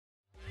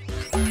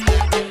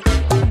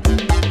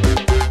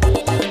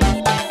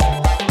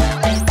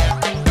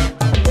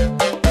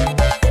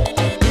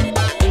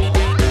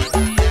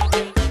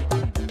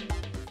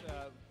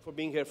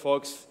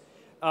folks.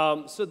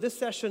 So this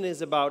session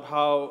is about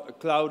how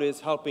cloud is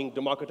helping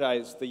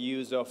democratize the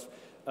use of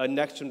a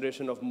next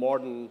generation of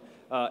modern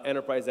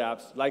enterprise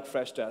apps like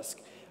Freshdesk.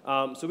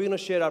 So we're going to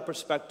share our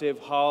perspective,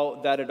 how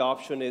that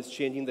adoption is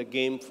changing the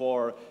game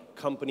for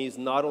companies,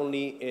 not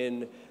only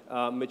in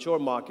mature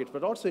markets,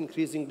 but also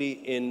increasingly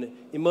in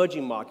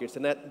emerging markets.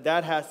 And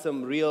that has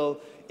some real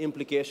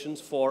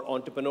implications for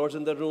entrepreneurs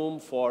in the room,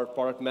 for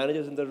product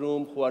managers in the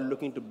room who are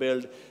looking to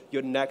build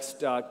your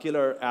next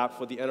killer app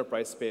for the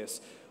enterprise space.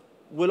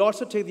 We'll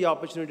also take the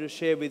opportunity to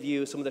share with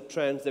you some of the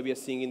trends that we are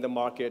seeing in the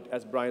market,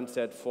 as Brian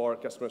said, for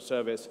customer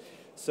service.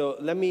 So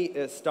let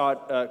me start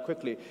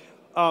quickly.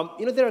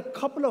 There are a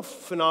couple of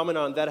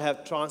phenomena that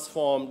have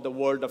transformed the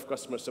world of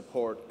customer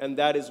support, and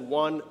that is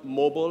one,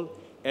 mobile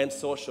and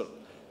social.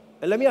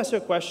 And let me ask you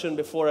a question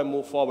before I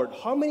move forward.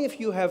 How many of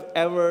you have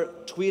ever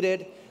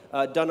tweeted,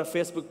 done a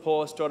Facebook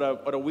post or a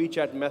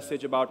WeChat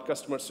message about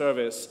customer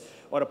service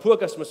or a poor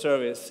customer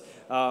service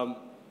that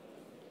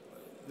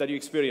you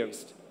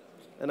experienced?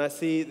 And I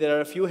see there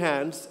are a few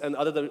hands, and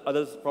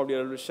others probably are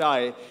a little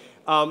shy.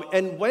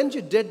 And when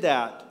you did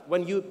that,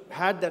 when you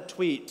had that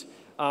tweet,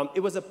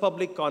 it was a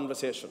public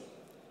conversation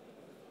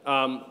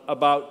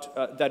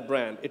about that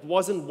brand. It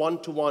wasn't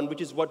one-to-one, which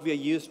is what we are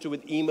used to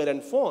with email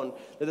and phone.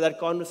 That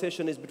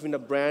conversation is between a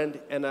brand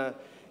and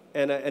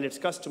its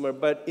customer.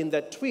 But in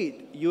that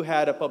tweet, you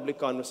had a public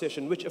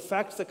conversation, which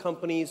affects the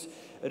company's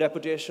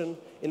reputation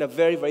in a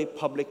very, very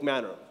public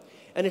manner.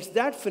 And it's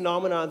that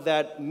phenomenon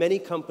that many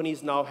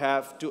companies now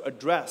have to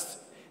address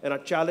and are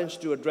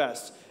challenged to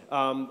address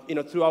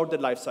throughout the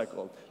life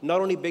cycle.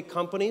 Not only big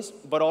companies,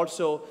 but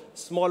also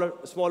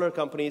smaller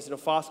companies,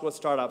 fast growth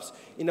startups,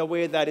 in a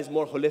way that is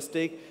more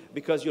holistic,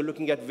 because you're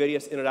looking at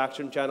various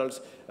interaction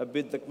channels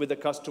with the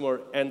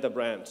customer and the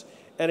brands.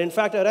 And in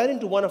fact, I ran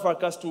into one of our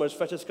customers,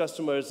 Freshdesk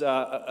customers,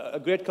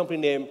 a great company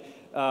named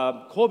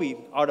Kobe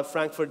out of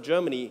Frankfurt,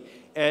 Germany.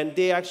 And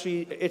they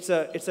actually, it's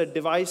a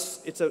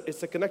device,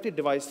 it's a connected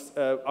device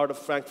out of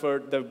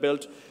Frankfurt they've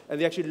built, and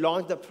they actually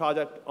launched the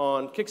product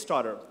on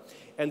Kickstarter.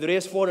 And they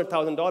raised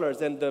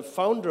 $400,000, and the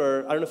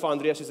founder, I don't know if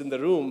Andreas is in the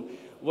room,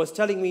 was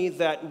telling me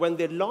that when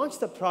they launched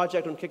the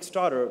project on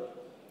Kickstarter,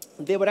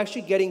 they were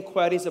actually getting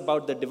queries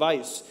about the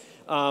device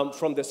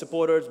from their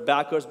supporters,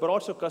 backers, but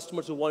also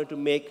customers who wanted to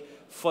make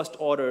first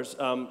orders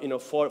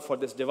for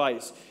this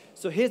device.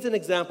 So here's an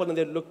example, and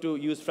they look to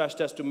use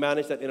Freshdesk to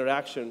manage that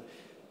interaction.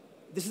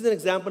 This is an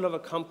example of a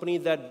company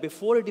that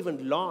before it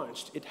even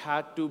launched, it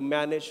had to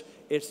manage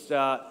its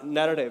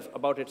narrative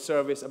about its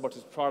service, about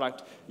its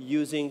product,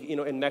 using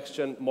a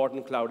next-gen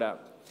modern cloud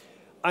app.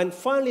 And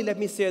finally, let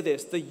me say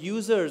this, the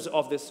users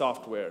of this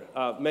software,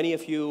 many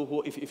of you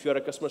who, if you're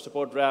a customer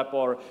support rep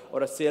or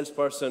a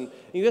salesperson,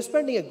 you're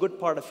spending a good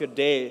part of your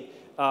day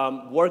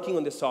working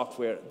on this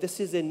software. This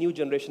is a new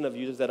generation of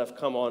users that have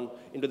come on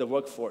into the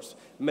workforce.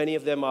 Many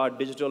of them are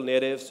digital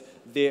natives.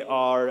 They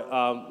are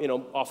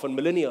often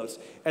millennials.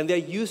 And they're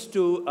used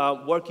to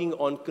working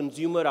on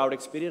consumer-out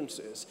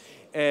experiences.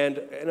 And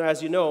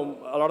as you know,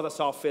 a lot of the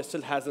software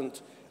still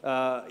hasn't,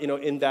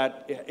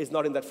 is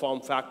not in that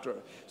form factor.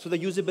 So the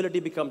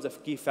usability becomes a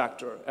key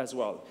factor as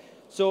well.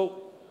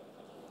 So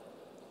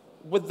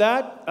with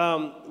that,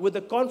 with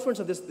the confluence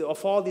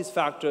of all these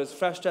factors,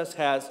 Freshdesk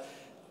has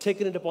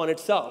taken it upon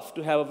itself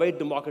to have a very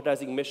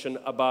democratizing mission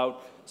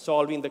about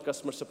solving the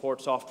customer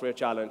support software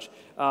challenge.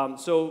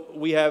 So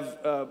we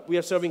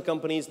are serving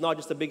companies, not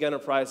just the big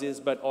enterprises,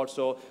 but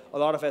also a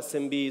lot of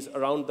SMBs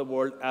around the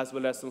world, as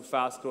well as some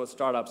fast growth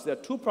startups. There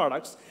are two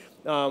products.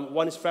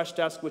 One is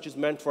Freshdesk, which is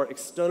meant for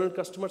external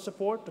customer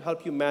support to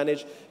help you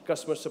manage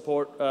customer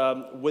support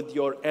with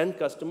your end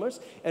customers,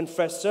 and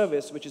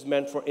Freshservice, which is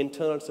meant for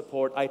internal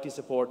support, IT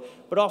support,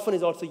 but often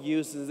is also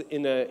used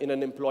in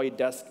an employee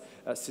desk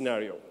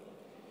scenario.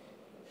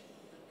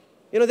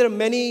 There are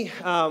many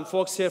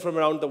folks here from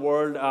around the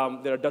world.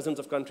 There are dozens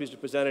of countries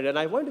represented, and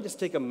I wanted to just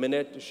take a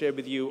minute to share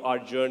with you our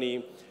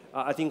journey.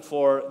 I think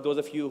for those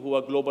of you who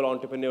are global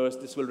entrepreneurs,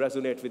 this will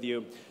resonate with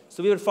you.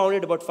 So we were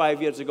founded about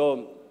 5 years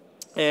ago,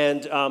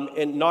 and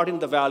not in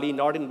the Valley,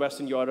 not in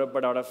Western Europe,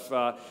 but out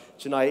of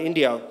Chennai,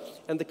 India.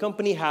 And the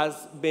company has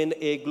been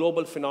a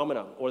global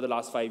phenomenon over the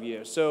last 5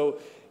 years. So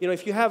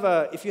if you have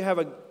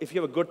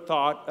a good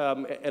thought,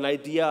 an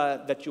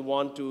idea that you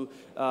want to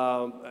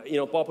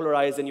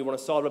popularize, and you want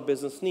to solve a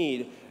business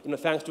need,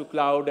 thanks to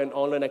cloud and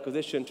online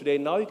acquisition today,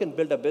 now you can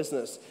build a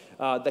business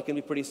that can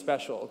be pretty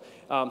special.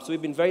 So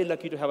we've been very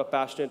lucky to have a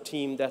passionate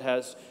team that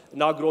has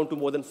now grown to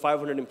more than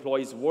 500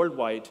 employees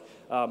worldwide.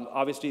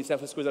 Obviously, San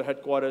Francisco is our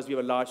headquarters. We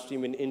have a large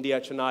team in India,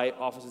 Chennai,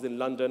 offices in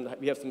London.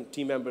 We have some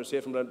team members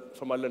here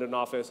from our London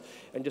office,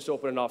 and just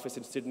opened an office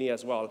in Sydney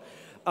as well.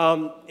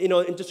 And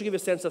just to give you a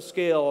sense of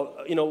scale,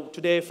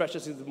 today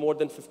Freshdesk is more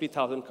than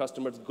 50,000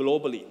 customers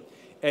globally,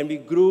 and we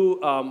grew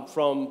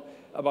from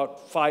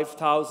about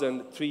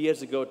 5,000 3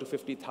 years ago to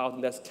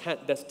 50,000.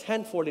 That's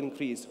tenfold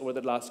increase over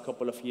the last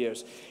couple of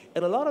years.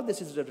 And a lot of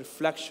this is a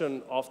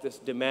reflection of this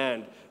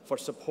demand for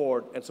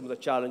support and some of the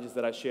challenges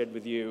that I shared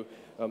with you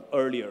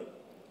earlier.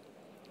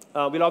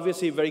 We're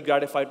obviously very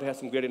gratified to have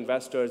some great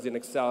investors in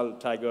Excel,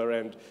 Tiger,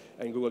 and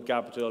Google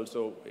Capital,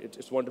 so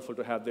it's wonderful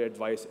to have their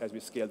advice as we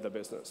scale the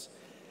business.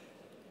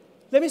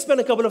 Let me spend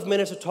a couple of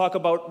minutes to talk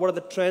about what are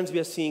the trends we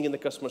are seeing in the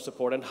customer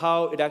support and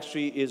how it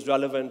actually is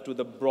relevant to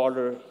the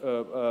broader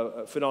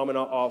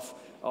phenomena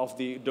of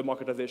the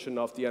democratization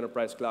of the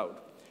enterprise cloud.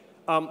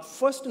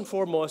 First and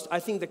foremost, I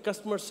think the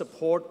customer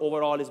support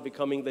overall is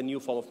becoming the new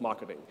form of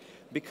marketing.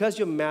 Because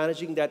you're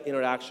managing that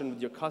interaction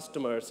with your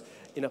customers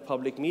in a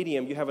public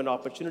medium, you have an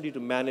opportunity to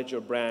manage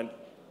your brand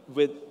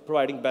with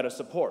providing better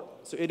support.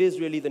 So it is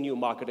really the new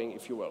marketing,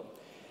 if you will.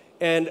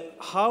 And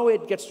how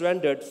it gets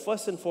rendered,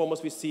 first and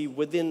foremost, we see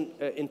within,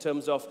 in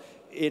terms of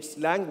its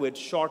language,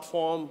 short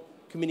form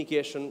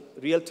communication,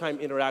 real-time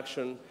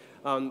interaction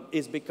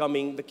is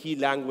becoming the key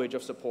language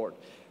of support.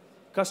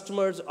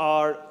 Customers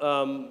are,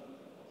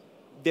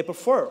 they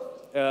prefer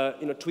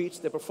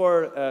tweets, they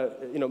prefer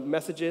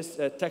messages,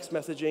 text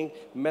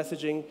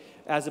messaging,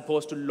 as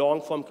opposed to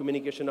long-form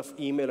communication of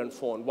email and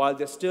phone. While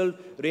they still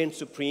reign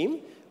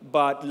supreme,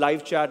 but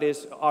live chat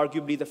is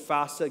arguably the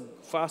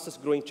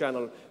fastest growing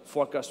channel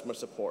for customer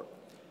support.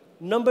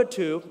 Number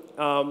two,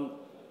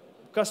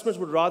 customers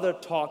would rather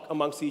talk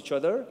amongst each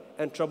other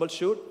and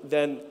troubleshoot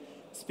than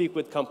speak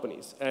with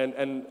companies.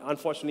 And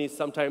unfortunately,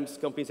 sometimes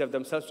companies have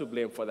themselves to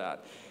blame for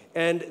that.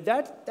 And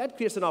that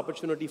creates an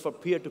opportunity for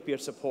peer-to-peer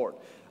support,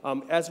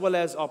 as well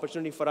as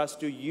opportunity for us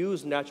to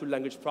use natural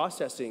language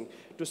processing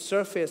to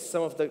surface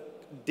some of the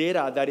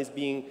data that is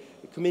being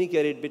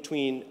communicated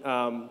between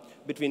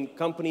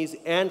companies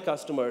and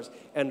customers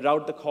and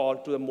route the call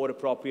to a more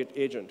appropriate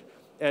agent.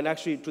 And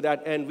actually, to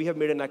that end, we have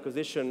made an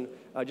acquisition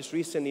just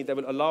recently that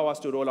will allow us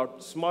to roll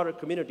out smarter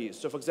communities.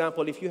 So for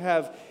example, if you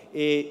have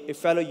a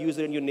fellow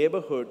user in your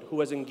neighborhood who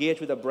has engaged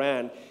with a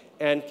brand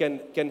and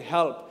can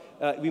help,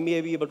 we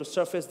may be able to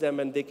surface them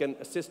and they can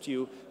assist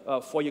you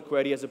for your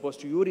query as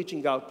opposed to you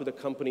reaching out to the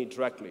company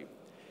directly.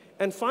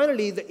 And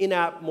finally, the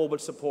in-app mobile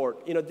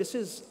support. This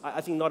is,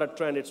 I think, not a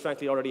trend. It's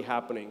frankly already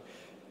happening.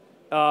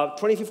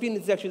 2015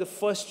 is actually the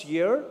first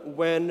year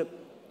when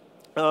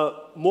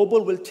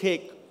mobile will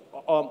take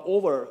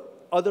over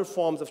other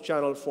forms of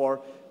channel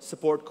for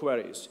support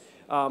queries.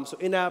 So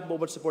in-app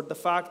mobile support, the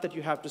fact that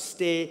you have to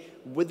stay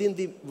within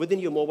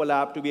your mobile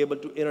app to be able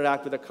to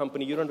interact with a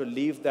company, you don't have to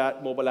leave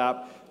that mobile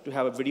app to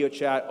have a video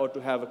chat or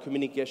to have a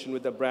communication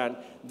with the brand,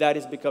 that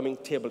is becoming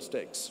table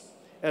stakes.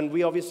 And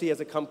we obviously, as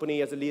a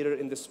company, as a leader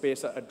in this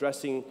space, are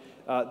addressing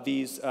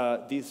these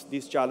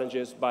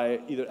challenges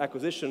by either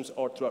acquisitions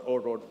or through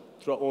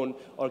our own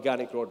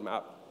organic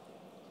roadmap.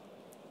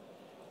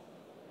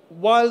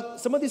 While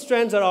some of these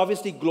trends are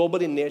obviously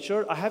global in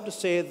nature, I have to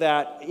say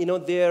that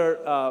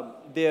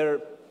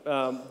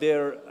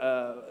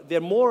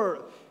they're more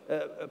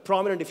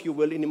prominent, if you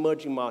will, in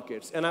emerging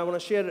markets. And I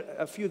want to share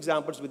a few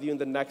examples with you in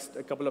the next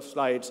couple of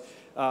slides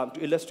to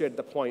illustrate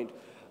the point.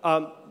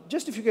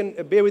 Just if you can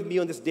bear with me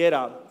on this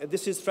data,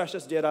 this is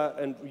Freshdesk data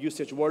and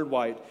usage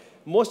worldwide.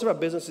 Most of our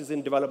businesses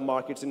in developed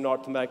markets in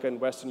North America and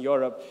Western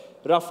Europe,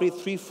 roughly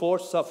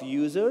 3/4 of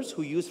users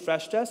who use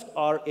Freshdesk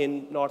are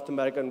in North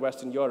America and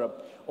Western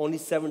Europe. Only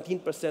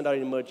 17% are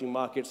in emerging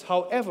markets.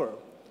 However,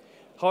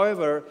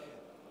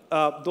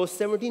 those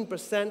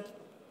 17%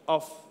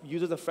 of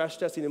users of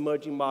Freshdesk in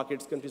emerging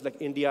markets, countries like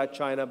India,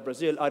 China,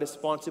 Brazil, are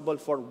responsible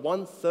for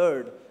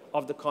 1/3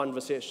 of the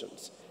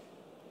conversations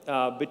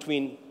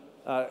between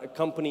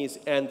companies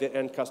and their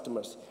end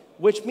customers,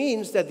 which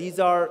means that these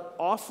are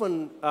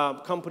often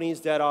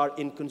companies that are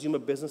in consumer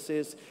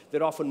businesses.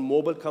 They're often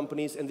mobile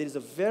companies, and there is a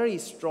very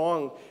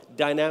strong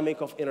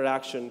dynamic of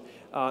interaction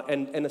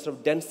and a sort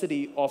of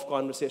density of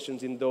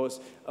conversations in those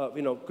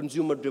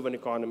consumer-driven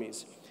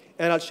economies.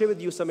 And I'll share with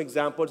you some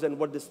examples and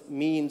what this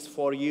means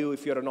for you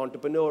if you're an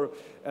entrepreneur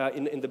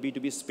in the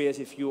B2B space,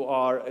 if you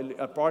are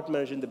a product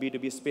manager in the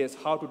B2B space,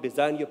 how to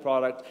design your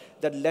product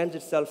that lends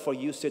itself for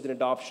usage and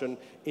adoption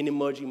in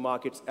emerging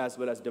markets as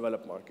well as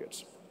developed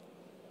markets.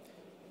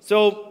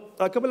 So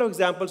a couple of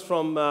examples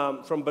from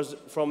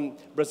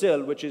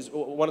Brazil, which is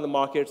one of the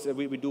markets that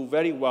we do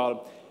very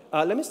well.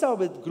 Let me start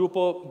with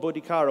Grupo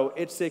Boticário.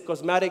 It's a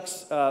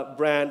cosmetics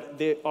brand.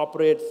 They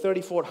operate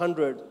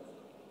 3,400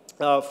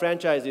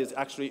 franchises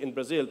actually in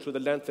Brazil through the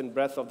length and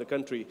breadth of the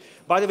country.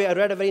 By the way, I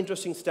read a very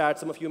interesting stat,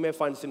 some of you may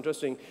find this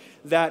interesting,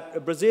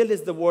 that Brazil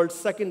is the world's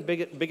second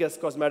biggest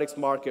cosmetics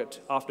market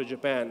after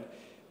Japan.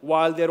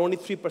 While they're only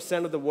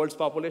 3% of the world's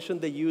population,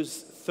 they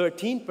use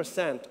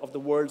 13% of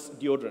the world's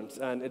deodorants.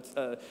 And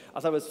I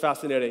thought it was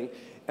fascinating.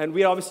 And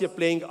we obviously are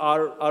playing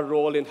our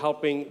role in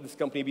helping this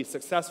company be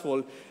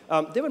successful.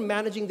 They were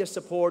managing their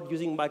support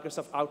using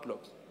Microsoft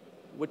Outlook,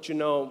 which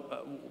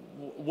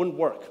wouldn't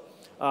work.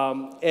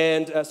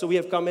 So we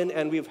have come in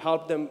and we've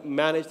helped them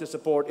manage the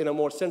support in a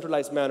more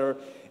centralized manner,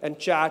 and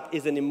chat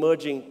is an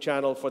emerging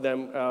channel for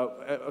them,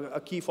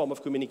 a key form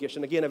of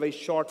communication. Again, a very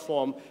short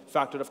form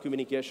factor of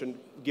communication,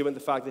 given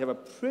the fact they have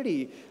a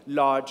pretty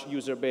large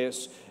user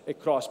base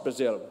across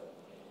Brazil.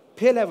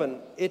 Pay11,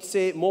 it's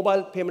a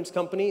mobile payments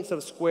company, sort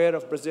of Square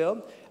of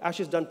Brazil.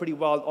 Actually, it's done pretty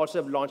well.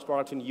 Also have launched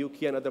products in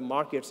UK and other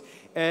markets.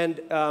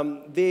 And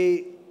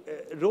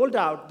rolled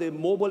out the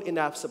mobile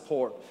in-app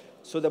support.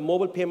 So the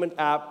mobile payment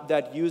app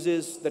that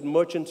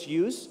merchants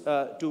use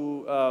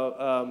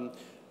to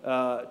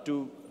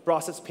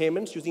process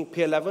payments using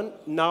Pay11,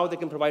 now they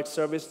can provide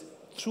service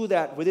through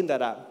that, within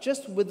that app.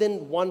 Just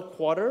within 1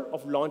 quarter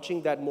of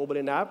launching that mobile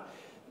in-app,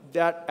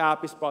 that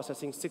app is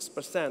processing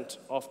 6%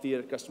 of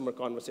their customer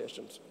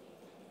conversations.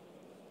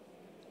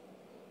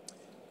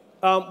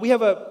 We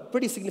have a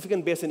pretty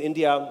significant base in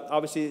India.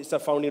 Obviously, it's our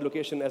founding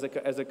location as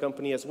a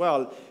company as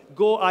well.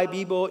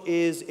 GoIbibo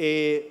is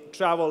a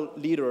travel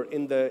leader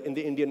in the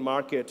Indian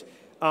market.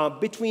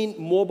 Between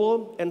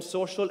mobile and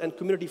social and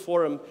community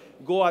forum,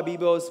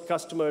 GoIbibo's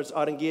customers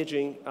are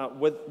engaging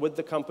with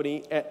the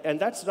company, and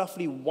that's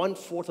roughly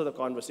 1/4 of the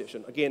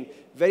conversation. Again,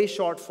 very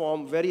short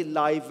form, very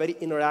live, very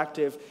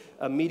interactive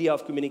media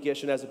of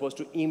communication as opposed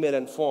to email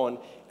and phone,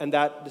 and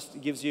that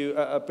just gives you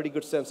a pretty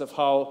good sense of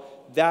how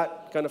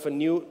that kind of a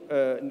new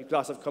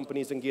class of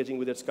companies engaging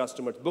with its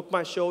customers. Book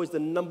My Show is the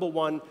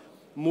 #1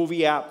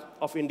 movie app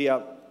of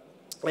India.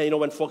 And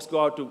when folks go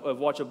out to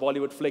watch a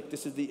Bollywood flick,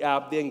 this is the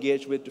app they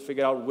engage with to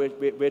figure out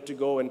where to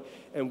go and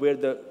where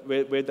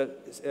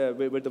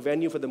the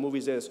venue for the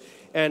movies is.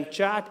 And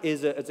chat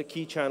is a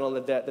key channel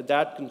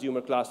that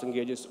consumer class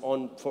engages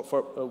on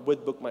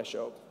with Book My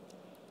Show.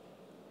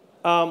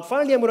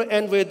 Finally, I'm going to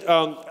end with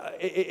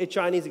a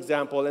Chinese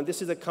example, and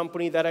this is a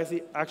company that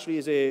actually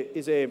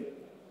is a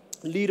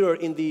leader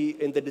in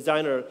the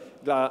designer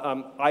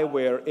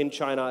eyewear in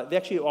China. They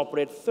actually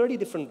operate 30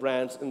 different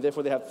brands, and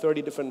therefore they have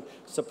 30 different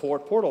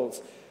support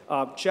portals.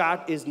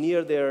 Chat is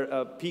near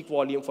their peak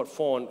volume for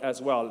phone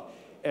as well.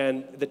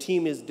 And the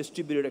team is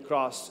distributed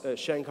across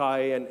Shanghai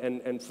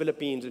and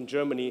Philippines and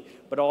Germany,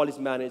 but all is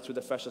managed through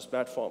the Freshdesk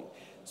platform.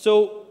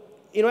 So,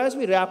 as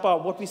we wrap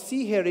up, what we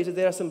see here is that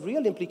there are some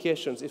real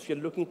implications if you're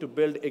looking to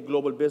build a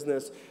global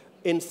business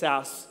in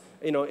SaaS,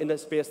 in a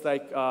space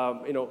like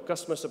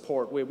customer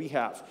support where we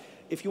have.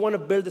 If you want to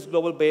build this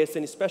global base,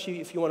 and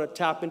especially if you want to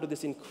tap into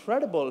this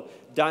incredible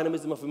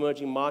dynamism of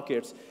emerging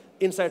markets,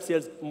 inside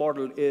sales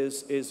model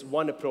is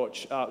one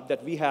approach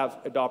that we have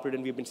adopted,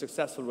 and we've been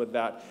successful with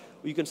that.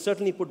 You can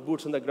certainly put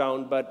boots on the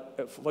ground,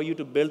 but for you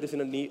to build this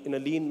in a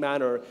lean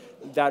manner,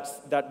 that's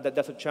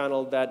a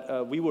channel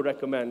that we would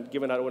recommend,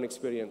 given our own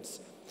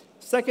experience.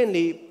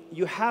 Secondly,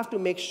 you have to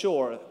make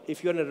sure,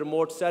 if you're in a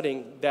remote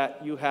setting,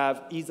 that you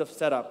have ease of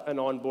setup and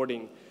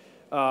onboarding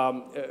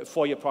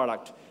for your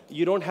product.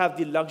 You don't have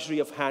the luxury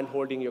of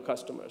hand-holding your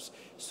customers.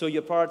 So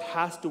your product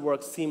has to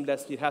work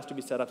seamlessly. It has to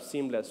be set up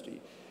seamlessly.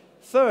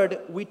 Third,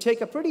 we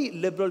take a pretty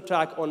liberal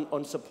tack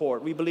on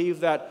support. We believe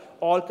that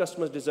all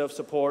customers deserve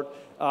support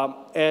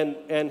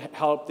and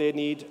help they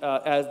need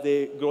as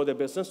they grow their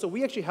business. So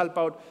we actually help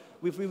out.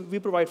 We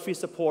provide free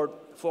support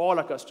for all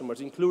our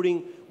customers,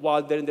 including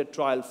while they're in their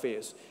trial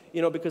phase.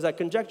 Because our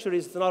conjecture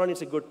is not only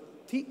it's a good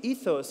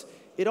ethos,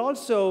 it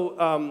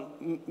also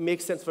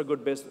makes sense for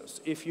good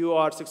business. If you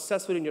are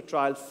successful in your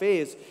trial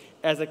phase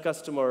as a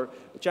customer,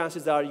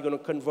 chances are you're going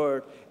to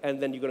convert, and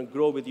then you're going to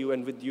grow with you,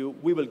 and with you,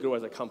 we will grow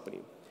as a company.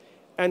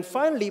 And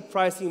finally,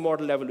 pricing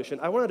model evolution.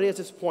 I want to raise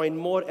this point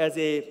more as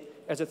a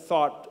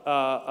thought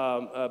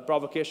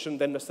provocation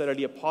than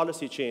necessarily a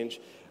policy change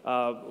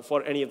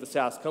for any of the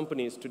SaaS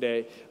companies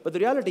today. But the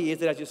reality is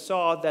that, as you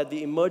saw, that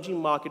the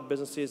emerging market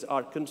businesses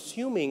are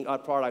consuming our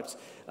products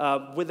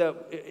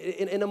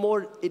in a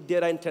more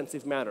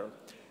data-intensive manner.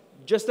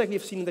 Just like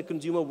we've seen in the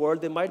consumer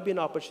world, there might be an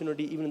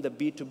opportunity even in the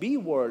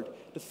B2B world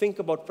to think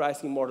about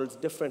pricing models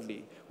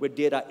differently, where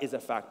data is a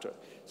factor.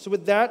 So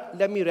with that,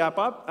 let me wrap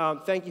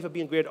up. Thank you for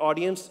being a great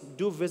audience.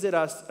 Do visit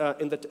us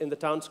in the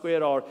town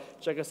square or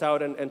check us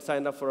out and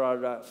sign up for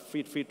our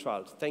free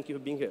trials. Thank you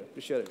for being here.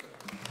 Appreciate it.